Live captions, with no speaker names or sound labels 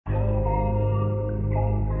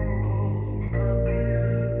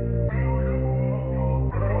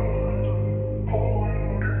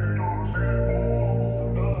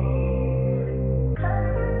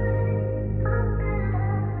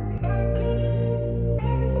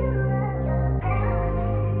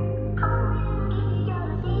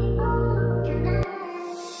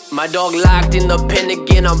My dog locked in the pen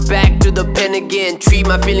again, I'm back to the pen again. Treat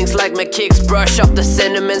my feelings like my kicks, brush off the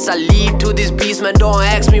sentiments. I lead to these beats, man, don't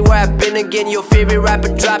ask me where I've been again. Your favorite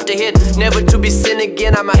rapper dropped a hit, never to be seen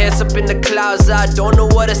again. I'm my head's up in the clouds, I don't know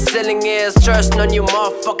what a ceiling is. Trust none you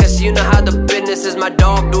motherfuckers, you know how the business is. My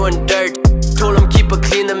dog doing dirt, told him keep a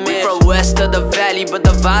cleaner man. From west of the valley, but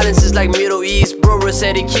the violence is like Middle East. Bro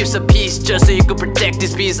said he keeps a peace just so he could protect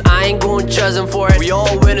his peace. I ain't gon' judge him for it. We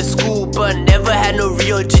all went to school, but never had no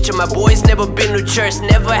real teacher. My boys never been to church,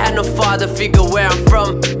 never had no father figure where I'm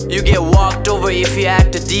from. You get walked over if you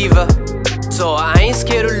act a diva. So I ain't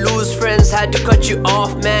scared to lose friends, had to cut you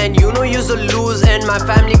off, man. You know you's a lose, and my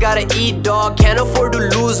family gotta eat, dog. Can't afford to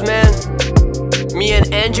lose, man. Me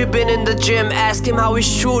and Andrew been in the gym, ask him how we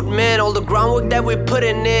shoot, man. All the groundwork that we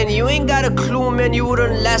putting in, you ain't got a clue, man. You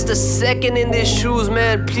wouldn't last a second in these shoes,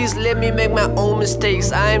 man. Please let me make my own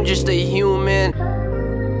mistakes, I am just a human.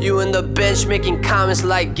 You in the bench making comments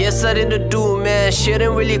like, guess I didn't do, man. Shit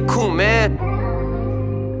ain't really cool, man.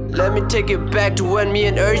 Let me take it back to when me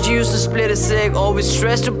and RIJAL used to split a cig. Always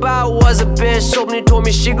stressed about was a bitch. SOPNIL told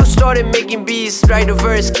me Shigu started making beats. Write a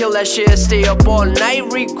verse, kill that shit. Stay up all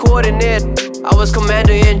night recording it. I was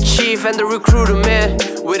commander-in-chief and the recruiter, man.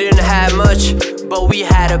 We didn't have much, but we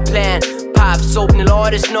had a plan. Pop, SOPNIL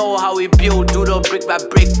artists know how we build. Doodle brick by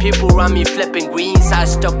brick, people around me flipping greens. I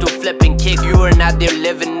stuck to flipping kicks. You are not there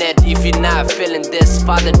living it if you're not feeling this.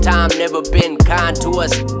 Father time never been kind to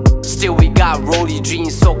us. Still we got rolly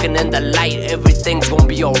dreams soaking in the light. Everything's gonna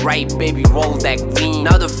be alright, baby, roll that green.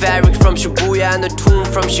 Now the fabric from Shibuya and the tune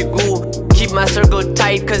from Shigu. Keep my circle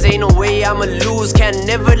tight cause ain't no way I'ma lose. Can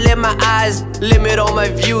never let my eyes limit all my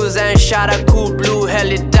views. And shout out COOLBLUE,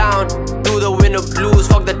 held it down through the winter blues.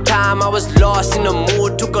 Fuck the time, I was lost in the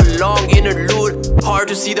mood. Took a long interlude. Hard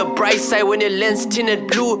to see the bright side when your lens tinted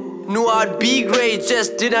blue. Knew I'd be great,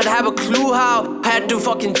 just did not have a clue how. Had to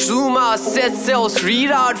fucking zoom out, set cells,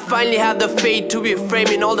 read out. Finally have the fate to be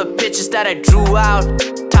framing all the pictures that I drew out.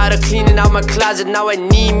 Tired of cleaning out my closet, now I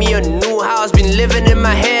need me a new house. Been living in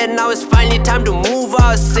my head, now it's finally time to move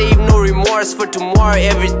out. Save no remorse for tomorrow,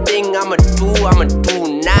 everything I'ma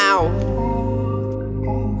do now.